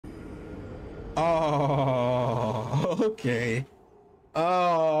Oh, okay.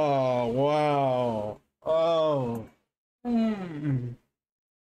 Oh, wow. Oh. Hmm.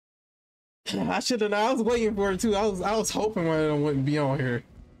 I should have. I was waiting for it too. I was hoping one of them wouldn't be on here,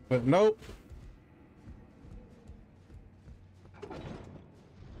 but nope.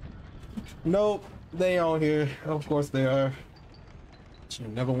 Nope. They on here. Of course they are. Should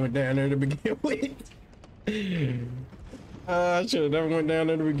have never went down there to begin with. I should have never went down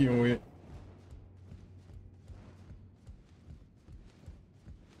there to begin with.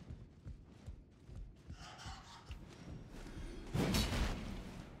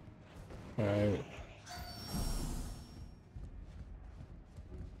 All right.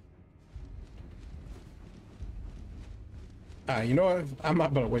 You know what? I'm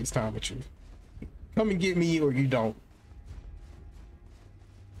not gonna waste time with you. Come and get me, or you don't.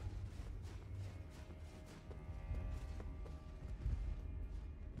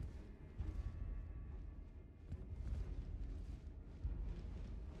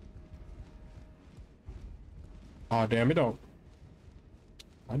 Oh damn! It don't.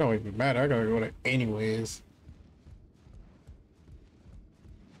 I don't even matter. I gotta go there anyways.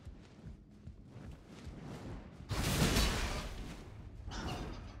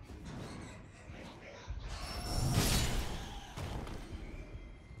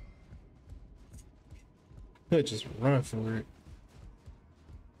 Could just run for it.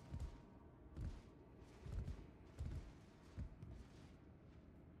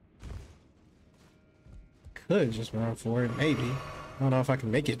 Could just run for it, maybe. I don't know if I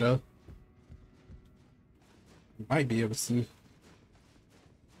can make it though. Might be able to see.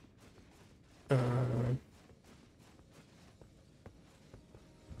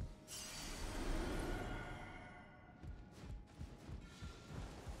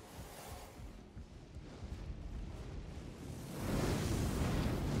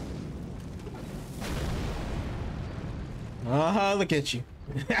 Look at you.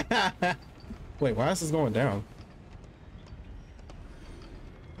 Wait, why is this going down?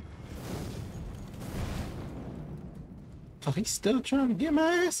 Oh, he's still trying to get my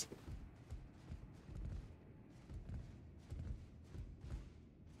ass?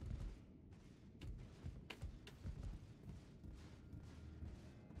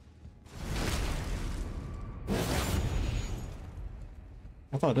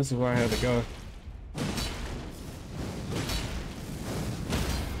 I thought this is where I had to go.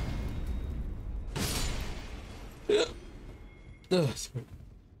 Ugh.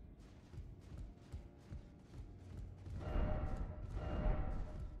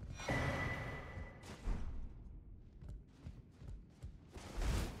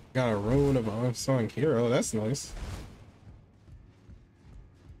 Got a rune of an unsung hero. That's nice.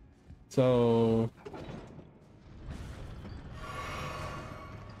 So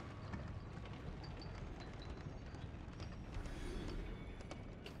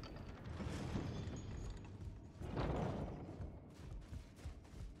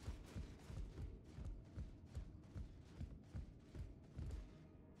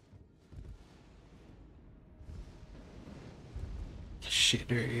shit,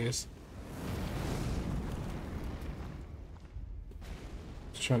 there he is.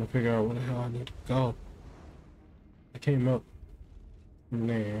 Just trying to figure out where the hell I need to go. I came up from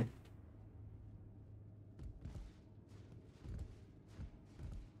there.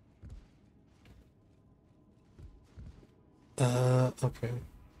 Okay.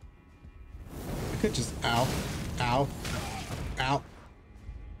 I could just ow.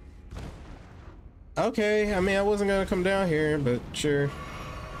 Okay, I mean, I wasn't gonna come down here, but sure.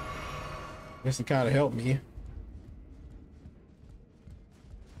 Guess it kind of helped me.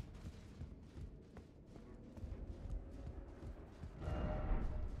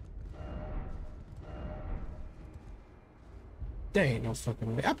 There ain't no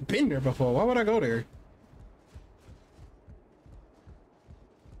fucking way. I've been there before. Why would I go there?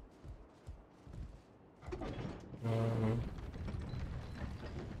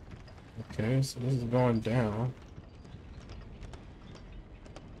 Okay, so this is going down.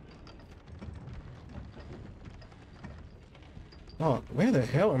 Oh, where the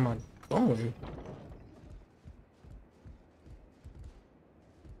hell am I going?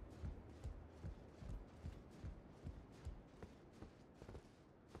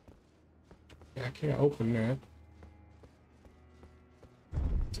 Yeah, I can't open that.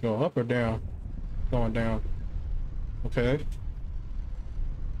 Let's go up or down? Going down. Okay.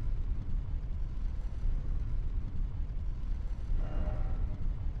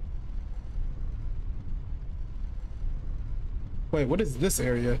 Wait, what is this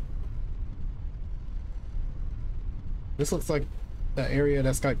area? This looks like the area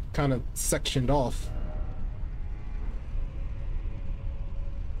that's got kind of sectioned off.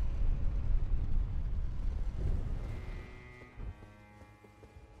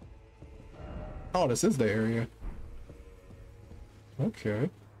 Oh, this is the area. Okay.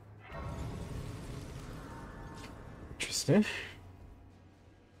 Interesting.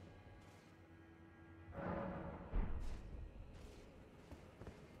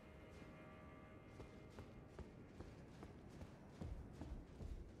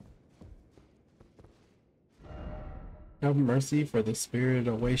 Have mercy for the spirited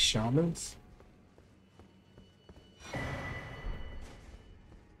away shamans.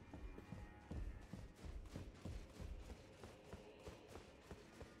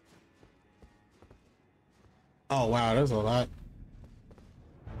 Oh wow, there's a lot.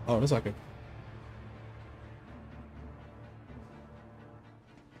 Oh, there's like a...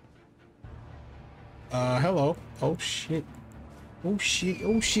 hello. Oh shit. Oh shit,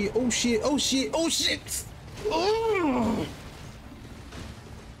 oh shit, oh shit, oh shit, oh shit! Oh!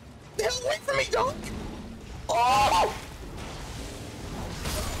 The hell away from me, dog! Oh!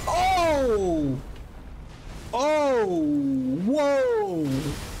 Oh! Oh! Whoa!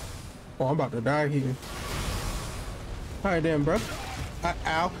 Oh, I'm about to die here. Alright then, bro.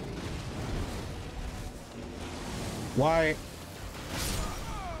 Ow. Why?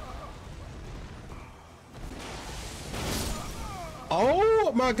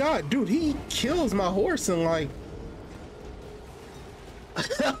 Oh my god, dude, he kills my horse and like...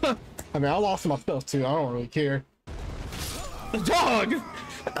 I mean, I lost my stuff too, I don't really care. Dog!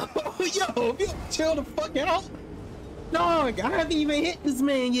 Oh, yo, you chill the fuck out. Dog, I haven't even hit this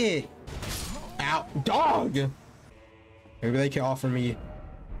man yet. Ow, dog! Maybe they can offer me...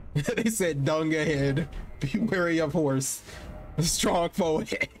 They said, dung ahead, be wary of horse, a strong foe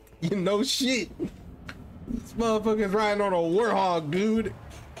ahead. You know shit. This motherfucker's riding on a warthog, dude.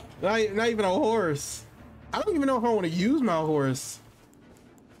 Not even a horse. I don't even know if I want to use my horse.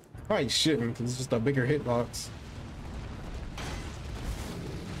 Probably shouldn't, because it's just a bigger hitbox.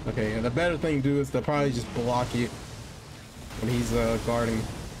 Okay, and the better thing to do is to probably just block it when he's guarding.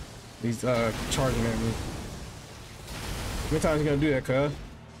 He's charging at me. How many times you gonna do that, cuz?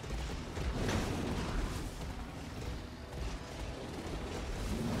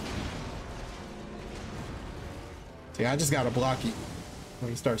 Yeah, I just gotta block it when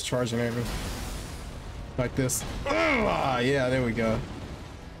he starts charging at me. Like this. Ah, yeah, there we go.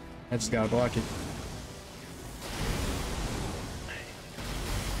 I just gotta block it.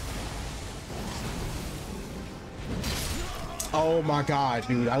 Oh my god,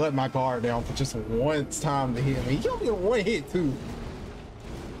 dude. I let my guard down for just one time to hit me. He killed me in one hit, too.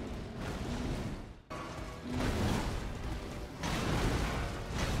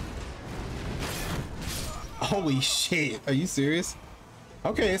 Holy shit, are you serious?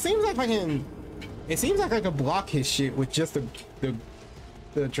 Okay, it seems like I can... It seems like I can block his shit with just the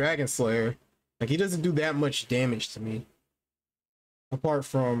Dragon Slayer. Like, he doesn't do that much damage to me. Apart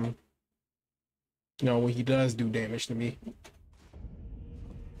from... You know, when he does do damage to me.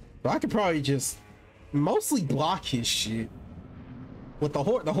 But I could probably just... mostly block his shit. With the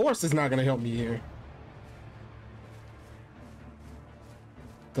horse is not gonna help me here.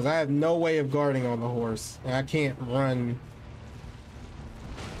 Because I have no way of guarding on the horse. And I can't run.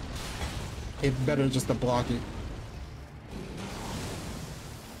 It's better just to block it.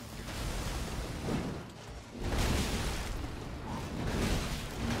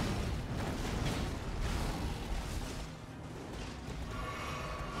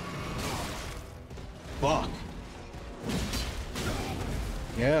 Fuck.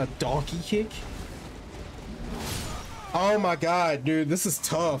 Yeah, donkey kick. Oh my god, dude, this is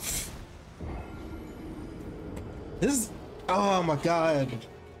tough. This is... Oh my god.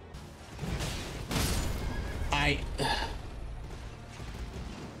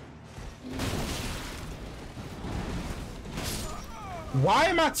 Why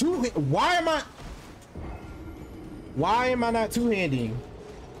am I not two-handing?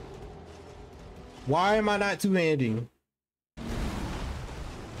 Why am I not two-handing?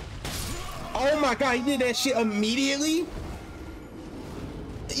 Oh my god, he did that shit immediately?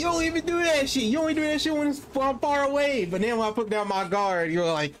 You don't even do that shit. You only do that shit when it's from far away. But then when I put down my guard, you're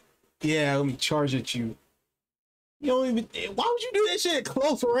like, yeah, let me charge at you. You don't even... Why would you do that shit at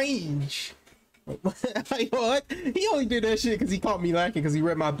close range? Like, what? He only did that shit because he caught me lacking because he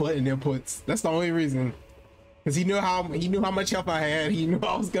read my button inputs. That's the only reason. Because he knew how much health I had. He knew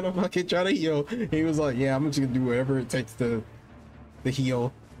I was gonna fucking try to heal. He was like, yeah, I'm just gonna do whatever it takes to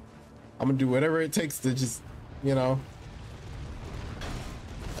heal. I'm gonna do whatever it takes to just, you know.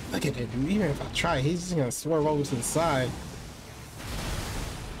 Look at that dude. Even if I try, he's just gonna swerve over to the side.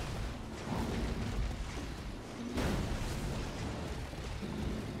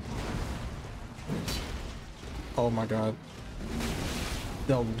 Oh my god.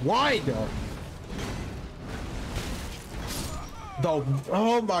 The wider.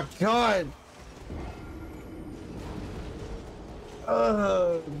 Oh my god.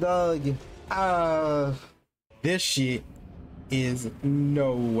 Doug. This shit is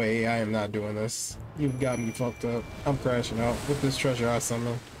no way. I am not doing this. You've got me fucked up. I'm crashing out with this treasure I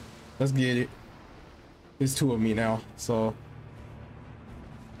summon. Let's get it. There's two of me now, so.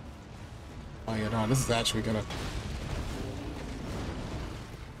 Oh yeah, no, this is actually gonna.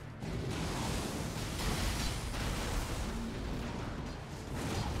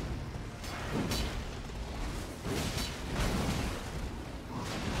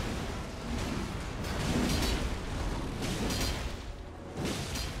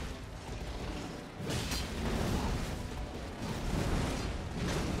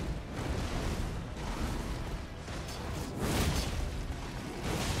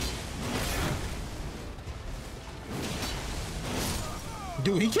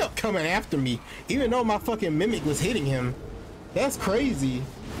 Dude, he kept coming after me, even though my fucking mimic was hitting him. That's crazy.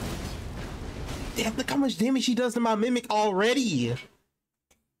 Damn, look how much damage he does to my mimic already.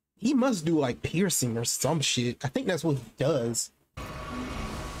 He must do like piercing or some shit. I think that's what he does.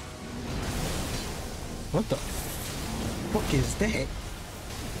 What the fuck is that?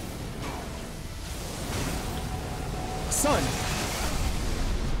 Son.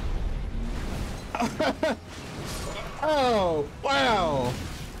 Oh, wow.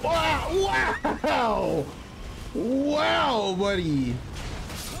 Wow. Wow. Wow, buddy.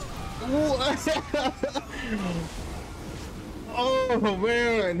 Oh,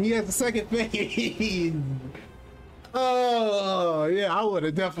 man. He has a second phase. Oh, yeah. I would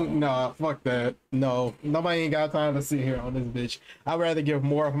have definitely. Nah, fuck that. No, nobody ain't got time to sit here on this bitch. I'd rather give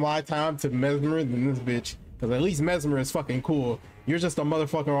more of my time to Mesmer than this bitch. Because at least Mesmer is fucking cool. You're just a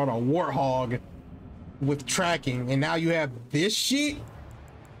motherfucker on a warthog with tracking, and now you have this shit.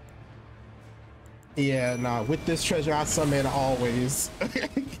 Yeah, nah, with this treasure I summon always.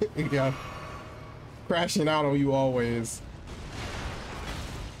 Yeah, crashing out on you always.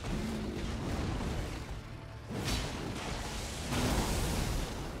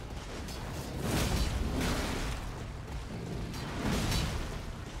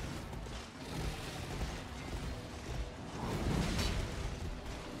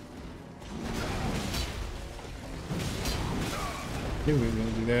 Knew we were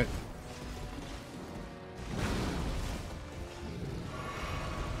gonna do that.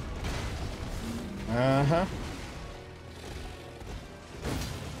 Uh-huh.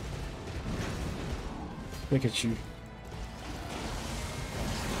 Look at you.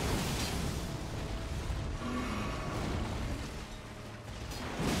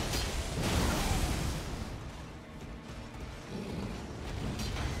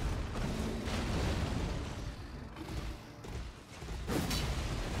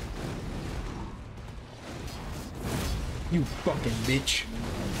 You fucking bitch.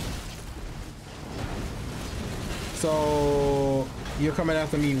 So you're coming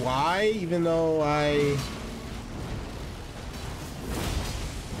after me, why? Even though I...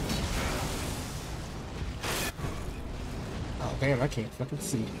 Oh damn, I can't fucking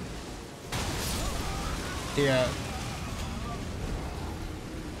see. Yeah.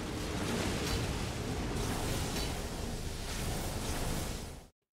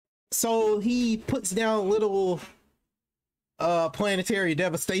 So he puts down little planetary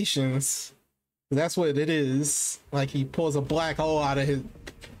devastations. That's what it is. Like he pulls a black hole out of his,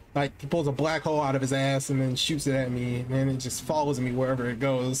 like he pulls a black hole out of his ass and then shoots it at me, and then it just follows me wherever it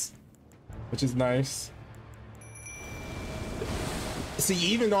goes, which is nice. See,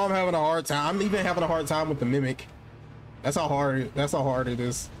 even though I'm having a hard time, I'm even having a hard time with the mimic. That's how hard it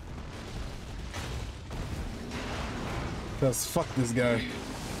is. Cause fuck this guy.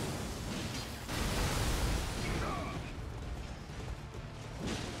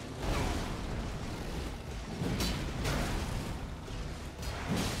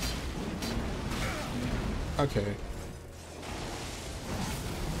 Okay.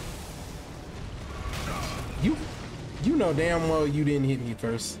 You know damn well you didn't hit me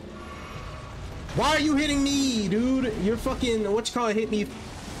first. Why are you hitting me, dude? You're fucking, what you call it,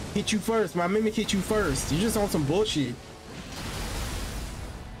 hit you first. My mimic hit you first. You're just on some bullshit.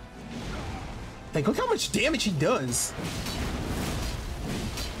 Like, look how much damage he does.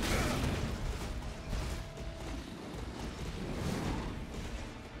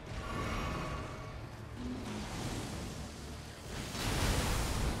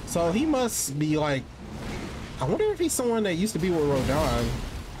 So he must be like, I wonder if he's someone that used to be with Rodon.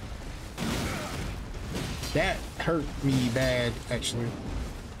 That hurt me bad, actually.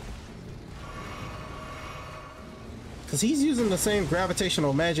 Cause he's using the same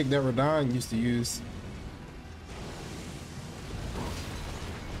gravitational magic that Radon used to use.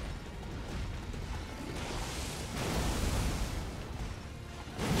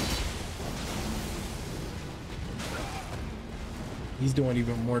 He's doing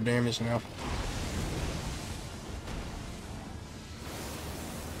even more damage now.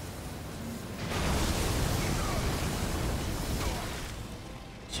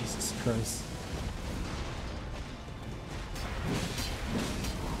 Jesus Christ.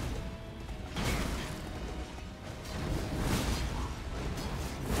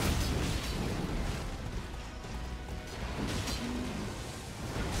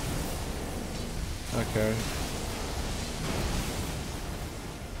 Okay.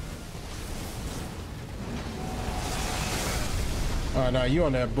 Oh, no, you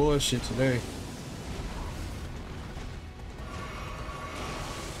on that bullshit today.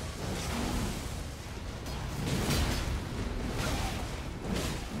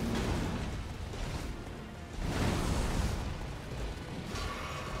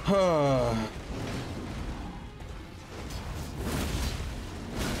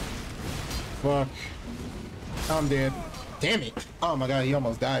 Fuck. I'm dead. Damn it. Oh my god, he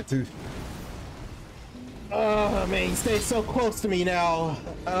almost died too. Oh man, he stays so close to me now.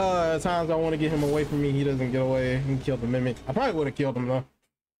 At times I want to get him away from me. He doesn't get away. He killed the mimic. I probably would have killed him though.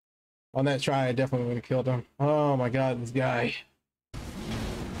 On that try, I definitely would have killed him. Oh my god, this guy.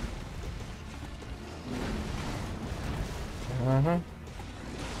 Uh-huh.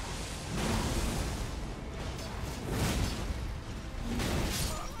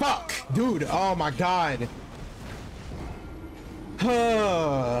 Fuck! Dude, oh my god.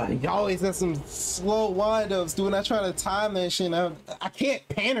 He always has some slow windups, dude. I try to time that shit. I can't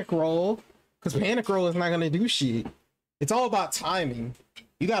panic roll because panic roll is not gonna do shit. It's all about timing.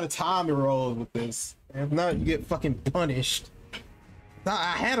 You gotta time your rolls with this. If not, you get fucking punished.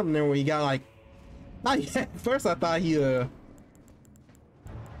 I had him there when he got like. Not yet. At first, I thought he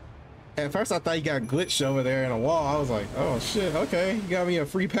got glitched over there in a wall. I was like, oh shit, okay, you got me a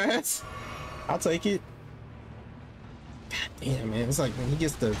free pass. I'll take it. God damn, man, it's like when he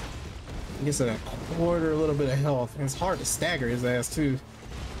gets to that quarter, a little bit of health, and it's hard to stagger his ass too.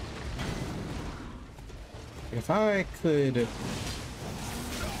 If I could,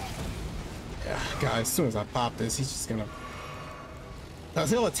 God, as soon as I pop this, he's just gonna. Cause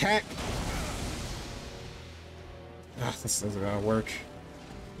he'll attack. This isn't gonna work.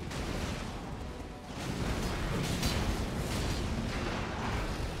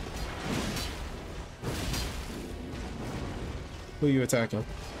 Who are you attacking?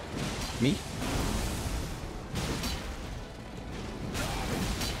 Me?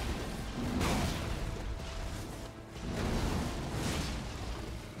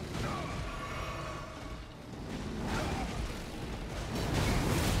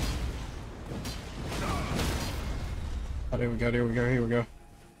 Oh, there we go, there we go, here we go.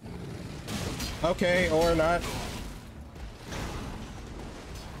 Okay, or not.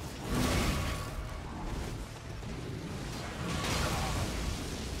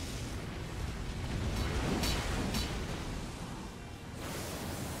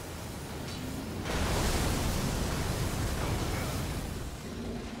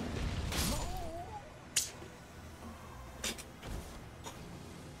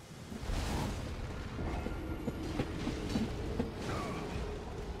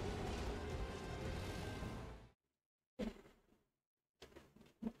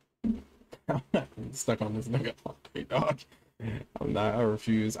 I'm not getting stuck on this nigga all day, dog. I'm not, I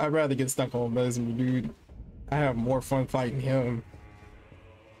refuse. I'd rather get stuck on Mesmer, dude. I have more fun fighting him.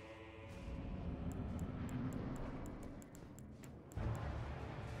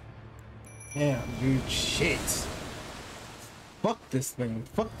 Damn, dude, shit. Fuck this thing.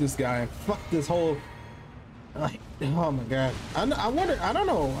 Fuck this guy. Fuck this whole. Like, oh my god. I wonder. I don't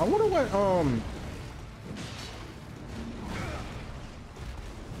know. I wonder what.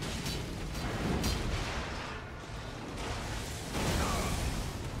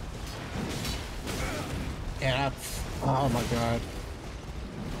 Yeah. Oh my god.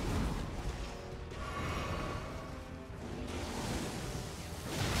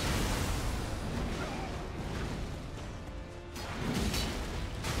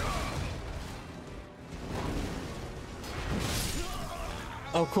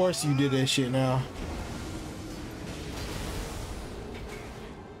 Of course you did that shit now.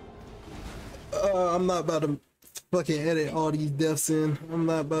 I'm not about to fucking edit all these deaths in. I'm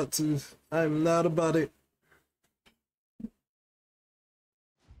not about to. I'm not about it.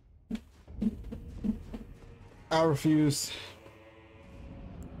 I refuse.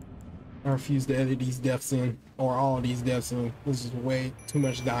 I refuse to edit these deaths in, or all of these deaths in. This is way too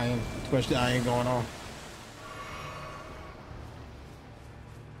much dying going on.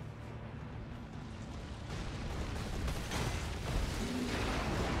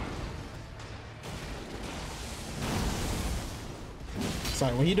 So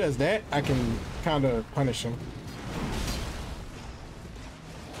when he does that, I can kind of punish him.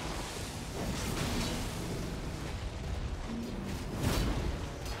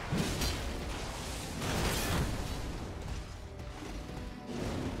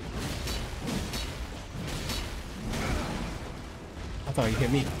 I thought he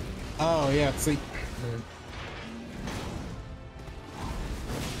hit me. Oh yeah, see.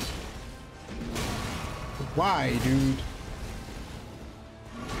 Why, dude?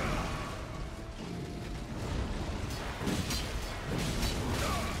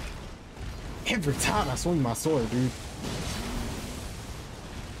 Every time I swing my sword, dude.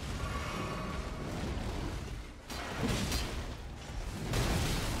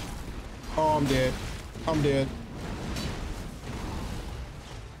 Oh, I'm dead. I'm dead.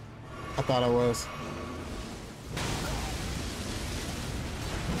 I thought I was.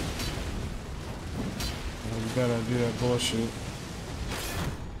 You gotta do that bullshit.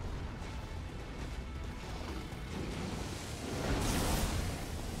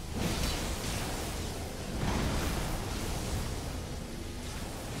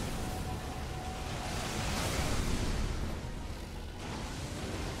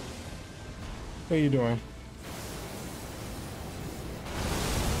 What are you doing?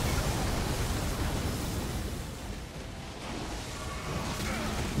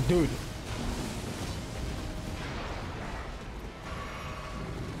 Dude.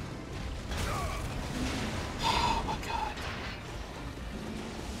 Oh my god.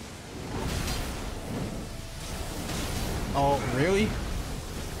 Oh, really?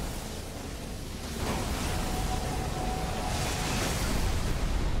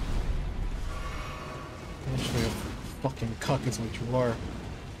 Actually, a fucking cuck is what you are.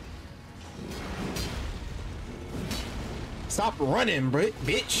 Stop running,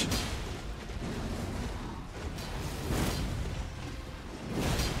 bitch.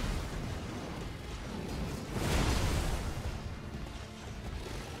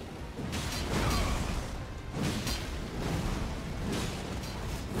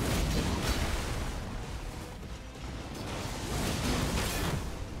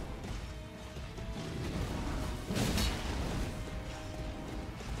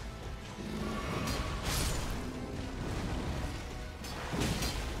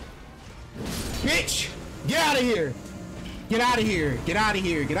 Bitch! Get out of here! Get out of here! Get out of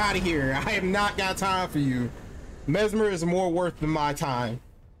here! Get out of here! I have not got time for you. Mesmer is more worth than my time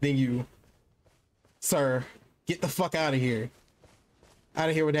than you. Sir, get the fuck out of here. Out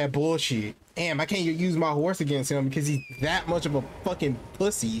of here with that bullshit. Damn, I can't use my horse against him because he's that much of a fucking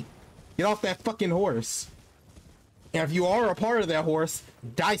pussy. Get off that fucking horse. And if you are a part of that horse,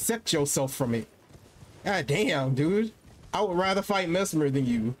 dissect yourself from it. God damn, dude. I would rather fight Mesmer than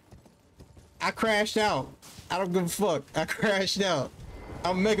you. I crashed out. I don't give a fuck. I crashed out.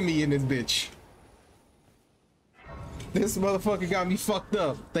 I'm Mega Me in this bitch. This motherfucker got me fucked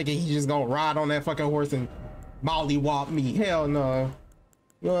up, thinking he just gonna ride on that fucking horse and mollywop me. Hell no.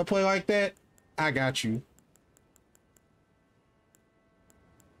 You wanna play like that? I got you.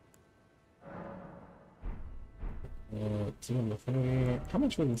 How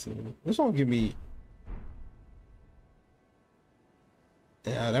much was this? This won't give me.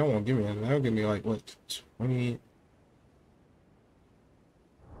 Yeah, that won't give me. That'll give me like what, 20.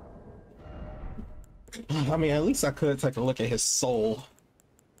 I mean, at least I could take a look at his soul.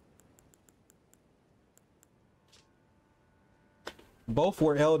 Both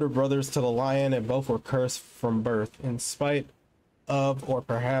were elder brothers to the lion, and both were cursed from birth. In spite of, or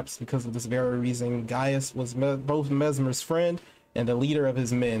perhaps because of this very reason, Gaius was both Mesmer's friend and the leader of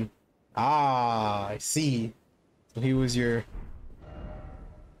his men. Ah, I see. So he was your...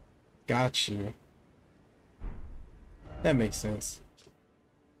 Got you. That makes sense.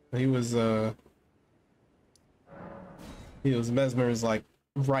 He was Mesmer's like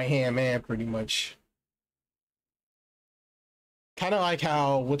right-hand man pretty much. Kind of like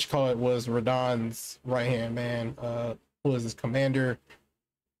how was Radahn's right-hand man. Who was his commander?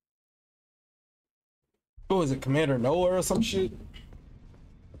 Who was it, Commander Noah or some shit?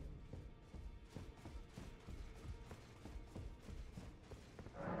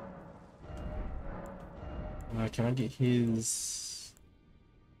 Can I get his...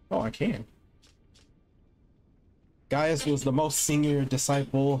 Oh, I can. Gaius was the most senior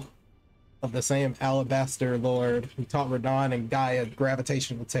disciple of the same Alabaster Lord who taught Radahn and Gaia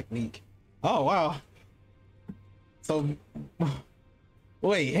gravitational technique. Oh wow. So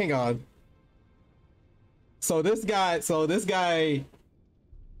wait, hang on. So this guy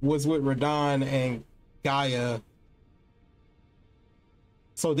was with Radon and Gaia.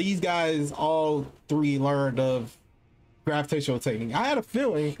 So these guys all three learned of gravitational technique. I had a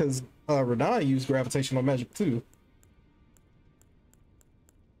feeling because Radon used gravitational magic too.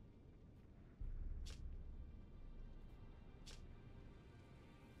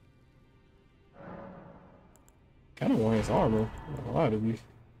 Kind of want his armor. A lot of these.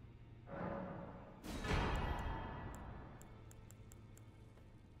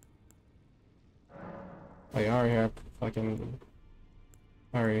 Like, I already have fucking.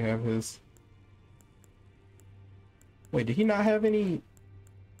 I already have his. Wait, did he not have any?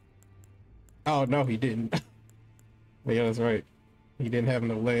 Oh no, he didn't. Yeah, that's right. He didn't have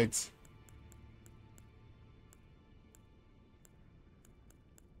no legs.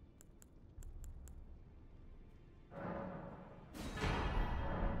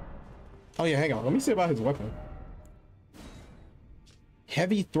 Oh yeah, hang on. Let me see about his weapon.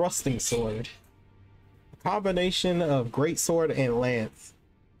 Heavy thrusting sword. A combination of great sword and lance.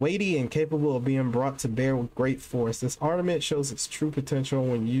 Weighty and capable of being brought to bear with great force. This ornament shows its true potential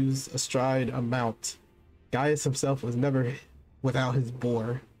when used astride a mount. Gaius himself was never without his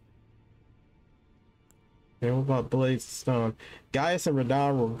boar. And what about Blades of Stone? Gaius and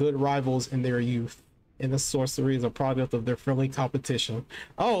Radon were good rivals in their youth, and the sorcery is a product of their friendly competition.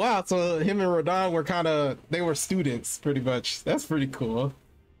 Oh wow, so him and Radon were they were students pretty much. That's pretty cool.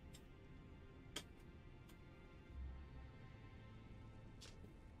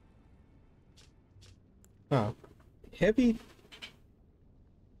 Oh, heavy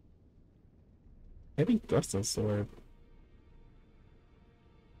thrusting sword.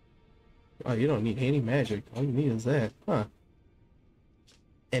 Oh, you don't need any magic. All you need is that, huh?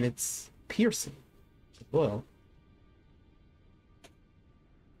 And it's piercing as well.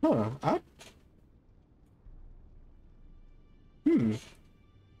 Huh?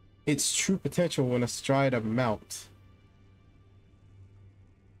 Its true potential when astride a mount.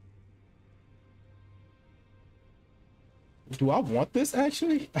 Do I want this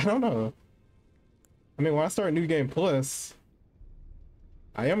actually? I don't know. I mean, when I start New Game Plus,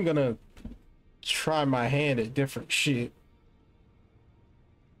 I am gonna try my hand at different shit.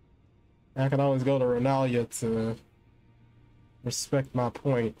 I can always go to Renalia to respect my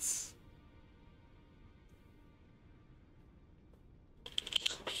points.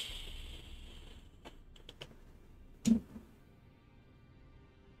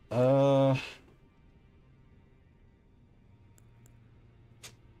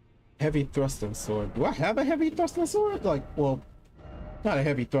 Heavy thrusting sword. Do I have a heavy thrusting sword? Like, well, not a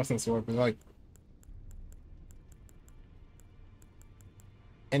heavy thrusting sword, but like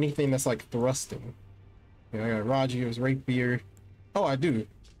anything that's like thrusting. Yeah, I got Rogier's rapier. Oh, I do.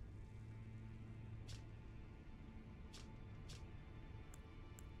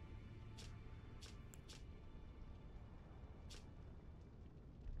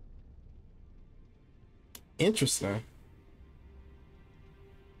 Interesting.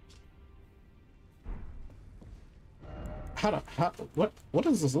 What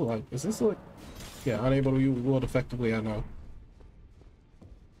does this look like? Is this like, yeah, unable to wield effectively? I know.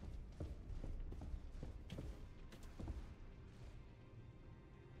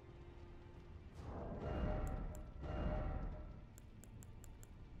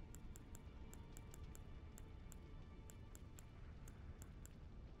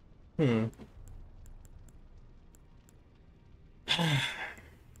 Hmm.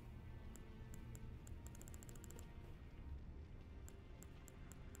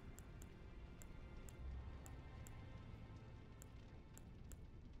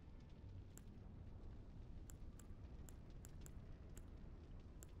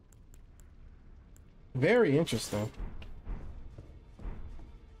 Very interesting.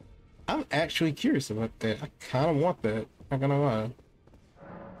 I'm actually curious about that. I kind of want that. Not gonna lie.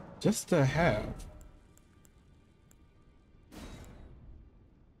 Just to have.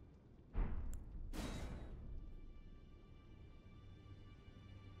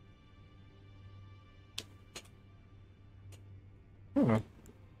 Huh.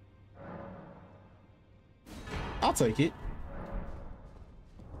 I'll take it.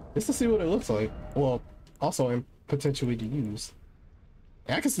 Just to see what it looks like. Well, also and potentially to use.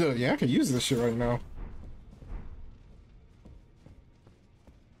 I can still, yeah, I can use this shit right now.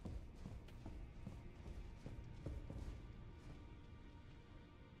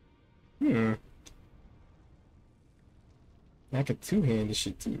 I could two-hand this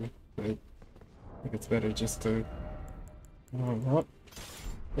shit too, but I think it's better just to warm up.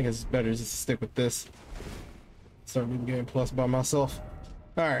 I think it's better just to stick with this. Start moving game plus by myself.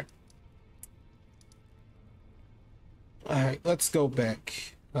 Alright. Alright, let's go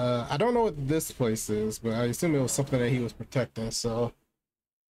back. I don't know what this place is, but I assume it was something that he was protecting, so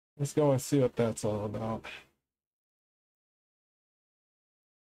let's go and see what that's all about.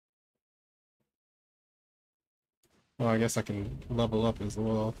 Oh, I guess I can level up as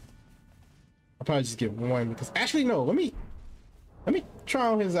well. I'll probably just get one because actually no, let me try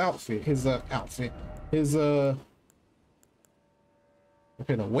on his outfit. His outfit. His okay,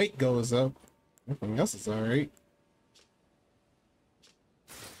 the weight goes up. Everything else is alright.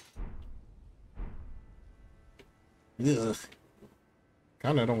 Ugh.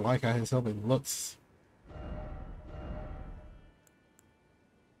 Kinda don't like how his helmet looks.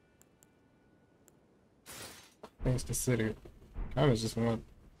 Things considered. Kinda just want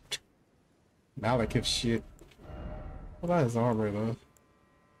Malik if shit. What about his armor though?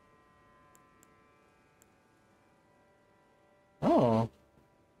 Oh.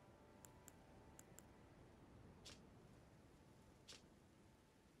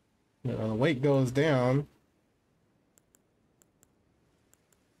 The weight goes down.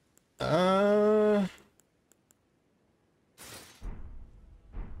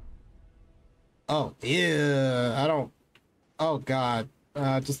 Oh, yeah. I don't. Oh, God.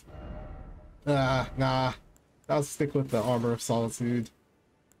 Just. Nah. I'll stick with the Armor of Solitude.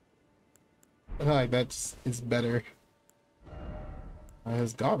 I feel like that just is better.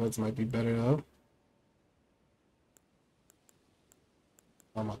 His gauntlets might be better, though.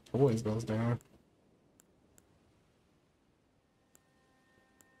 Oh, my poise goes down.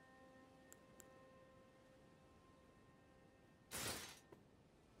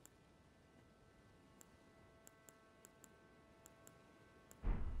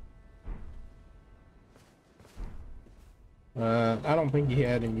 I don't think he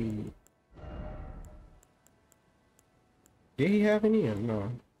had any. Did he have any? Or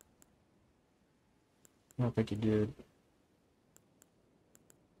no. I don't think he did.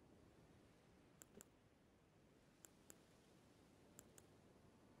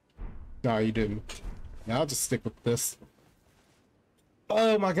 No, he didn't. Yeah, I'll just stick with this.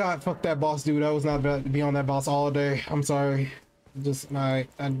 Oh my god, fuck that boss, dude. I was not about to be on that boss all day. I'm sorry. Just I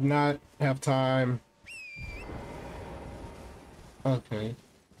did not have time. Okay.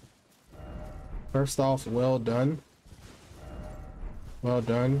 First off, well done. Well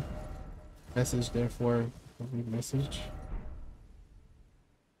done. Message, therefore, message.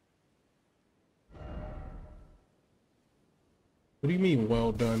 What do you mean,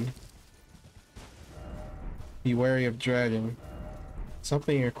 well done? Be wary of dragon.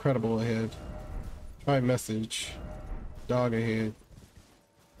 Something incredible ahead. Try message. Dog ahead.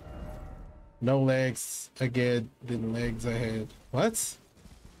 No legs again, then legs ahead. What?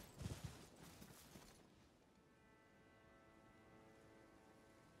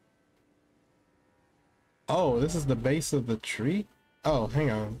 Oh, this is the base of the tree? Oh, hang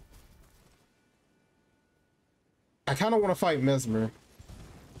on. I kind of want to fight Mesmer.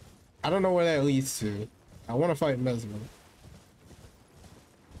 I don't know where that leads to. I want to fight Mesmer.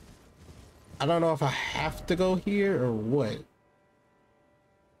 I don't know if I have to go here or what.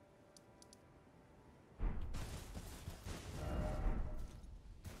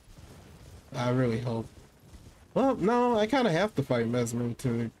 I really hope. Well, no, I kind of have to fight Mesmer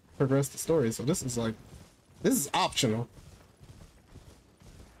to progress the story, so this is like, this is optional.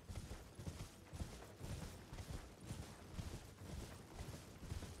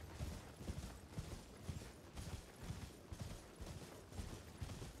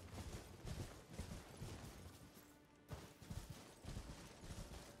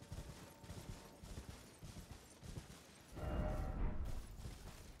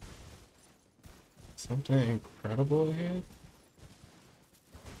 Something incredible ahead?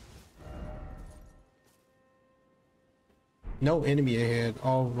 No enemy ahead.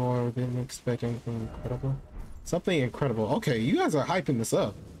 All roar, didn't expect anything incredible. Something incredible. Okay, you guys are hyping this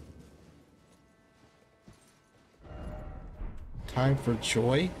up. Time for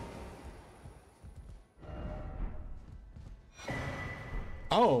joy?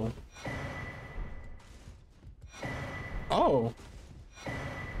 Oh. Oh.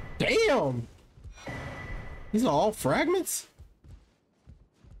 Damn! These are all fragments?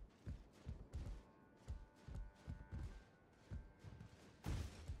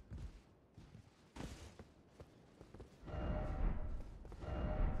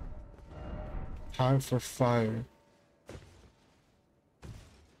 Time for fire.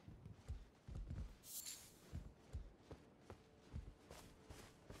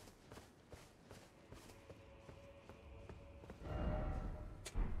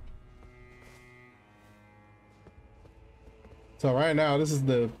 So right now, this is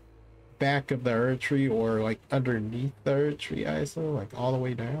the back of the Erdtree, or like underneath the Erdtree, I assume, like all the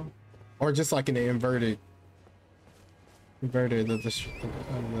way down, or just like in the inverted of the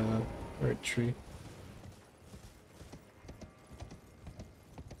Erdtree.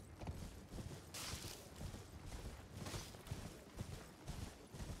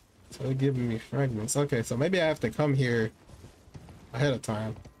 So they're giving me fragments. Okay, so maybe I have to come here ahead of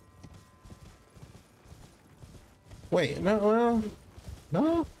time. Wait, no, well,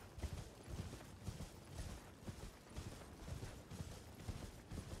 no.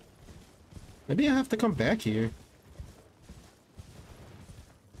 Maybe I have to come back here.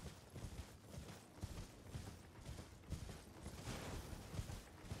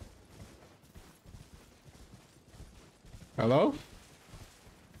 Hello?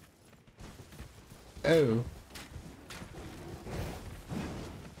 Oh.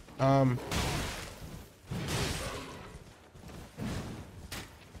 Um.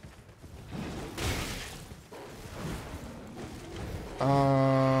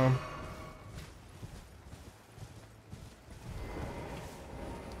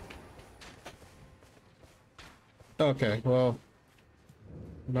 Okay, well,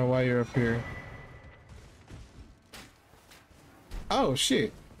 I know why you're up here. Oh,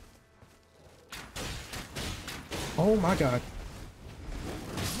 shit. Oh my god.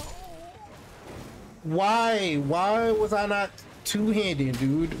 Why was I not two-handed,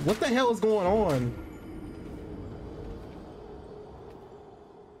 dude? What the hell is going on?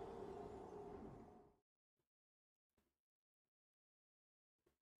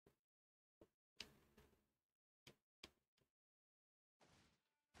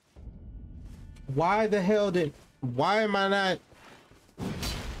 Why the hell did... Why am I not...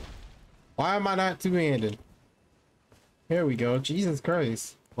 Why am I not two-handed? Here we go. Jesus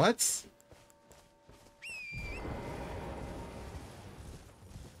Christ. What?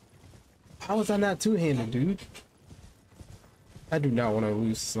 How was I not two-handed, dude? I do not want to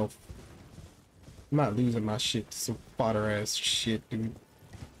lose so... I'm not losing my shit to some fodder-ass shit, dude.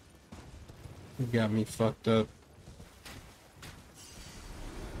 You got me fucked up.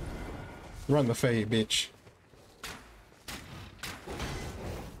 Run the fade, bitch.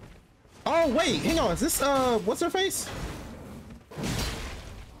 Oh, wait, hang on. Is this, what's her face?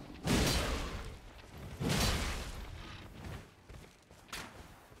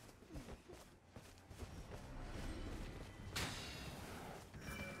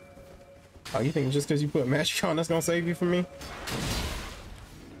 Oh, you think just because you put magic on, that's gonna save you from me?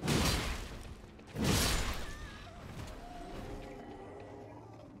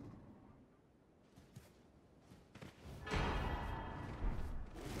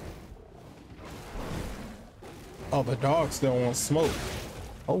 Oh, the dog still wants smoke.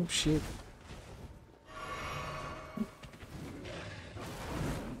 Oh, shit.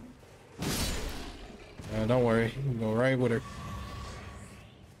 Don't worry. You can go right with her.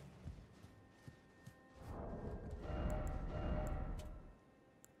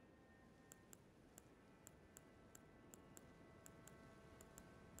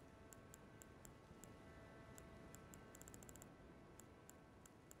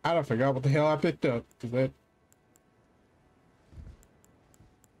 I don't forgot what the hell I picked up. Cause that...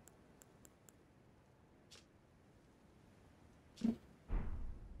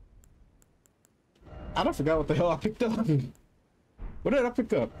 I don't forgot what the hell I picked up. What did I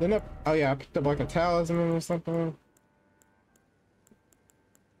pick up? Oh yeah, I picked up like a talisman or something.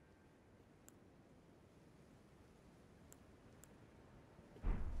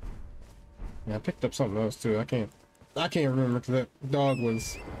 Yeah, I picked up something else too. I can't remember because that dog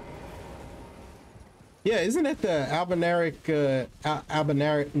was... Yeah, isn't it the Albinaric,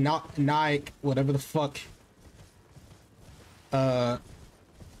 not Nike, whatever the fuck?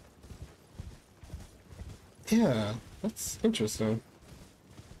 Yeah, that's interesting.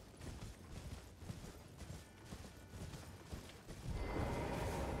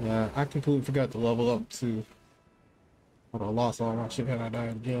 Yeah, I completely forgot to level up too. I would have lost all my shit had I died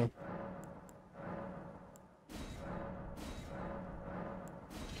again.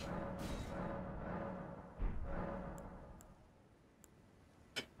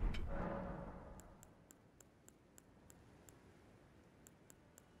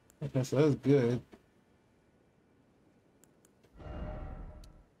 Okay, so that's good.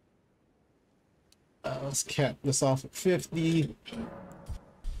 Let's cap this off at 50.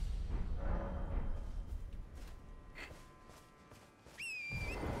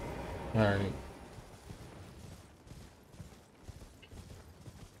 All right.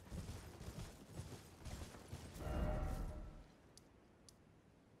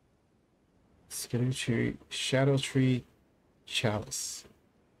 Shadow tree, Chalice.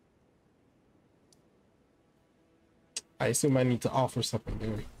 I assume I need to offer something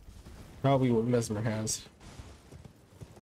there. Probably what Mesmer has.